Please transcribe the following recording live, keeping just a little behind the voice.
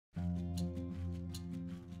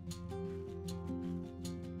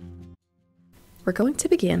We're going to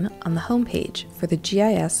begin on the home page for the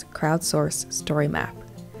GIS Crowdsource Story Map.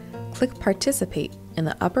 Click Participate in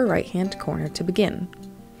the upper right-hand corner to begin.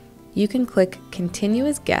 You can click Continue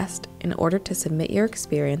as Guest in order to submit your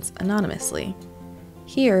experience anonymously.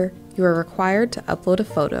 Here, you are required to upload a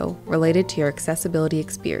photo related to your accessibility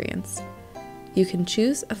experience. You can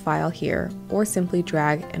choose a file here or simply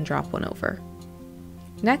drag and drop one over.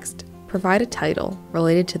 Next, provide a title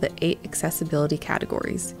related to the 8 accessibility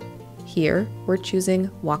categories. Here, we're choosing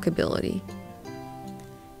Walkability.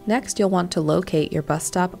 Next, you'll want to locate your bus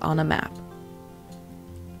stop on a map.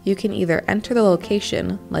 You can either enter the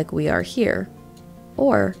location, like we are here,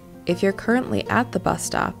 or if you're currently at the bus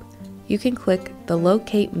stop, you can click the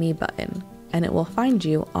Locate Me button, and it will find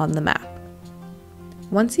you on the map.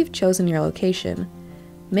 Once you've chosen your location,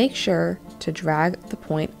 make sure to drag the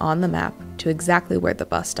point on the map to exactly where the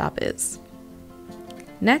bus stop is.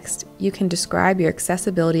 Next, you can describe your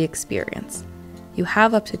accessibility experience. You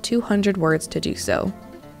have up to 200 words to do so.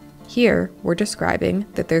 Here, we're describing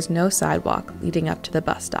that there's no sidewalk leading up to the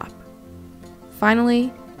bus stop.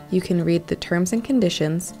 Finally, you can read the terms and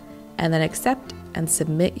conditions and then accept and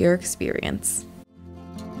submit your experience.